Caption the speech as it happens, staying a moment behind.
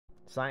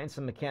Science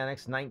and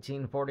Mechanics,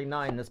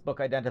 1949. This book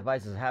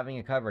identifies as having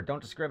a cover.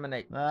 Don't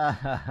discriminate.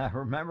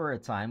 Remember a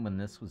time when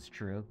this was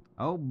true?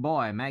 Oh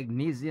boy,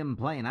 magnesium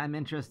plane. I'm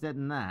interested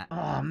in that.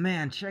 Oh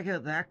man, check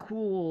out that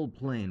cool old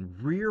plane.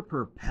 Rear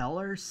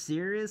propeller?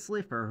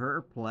 Seriously? For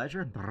her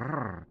pleasure?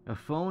 Brrr. A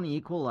phone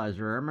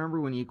equalizer. I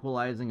remember when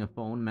equalizing a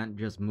phone meant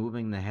just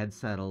moving the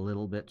headset a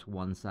little bit to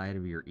one side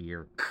of your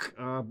ear.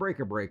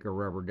 Breaker,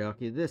 rubber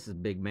ducky. This is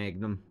Big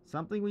Magnum.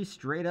 Something we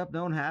straight up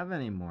don't have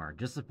anymore.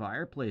 Just a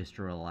fireplace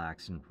to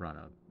relax in front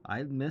of.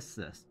 I miss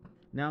this.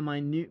 Now my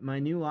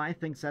new eye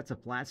thinks that's a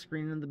flat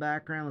screen in the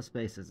background. The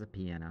space is a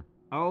piano.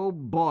 Oh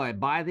boy,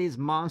 buy these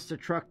monster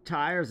truck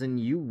tires and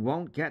you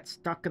won't get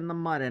stuck in the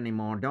mud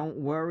anymore. Don't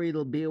worry,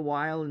 it'll be a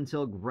while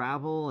until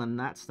gravel and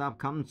that stuff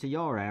comes to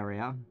your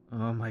area.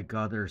 Oh my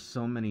god, there's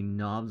so many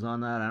knobs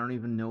on that. I don't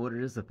even know what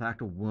it is. The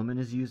fact a woman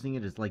is using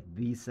it is like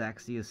the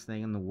sexiest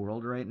thing in the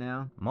world right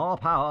now. More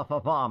power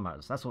for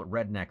farmers. That's what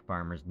redneck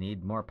farmers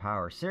need, more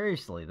power.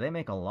 Seriously, they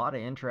make a lot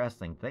of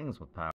interesting things with power.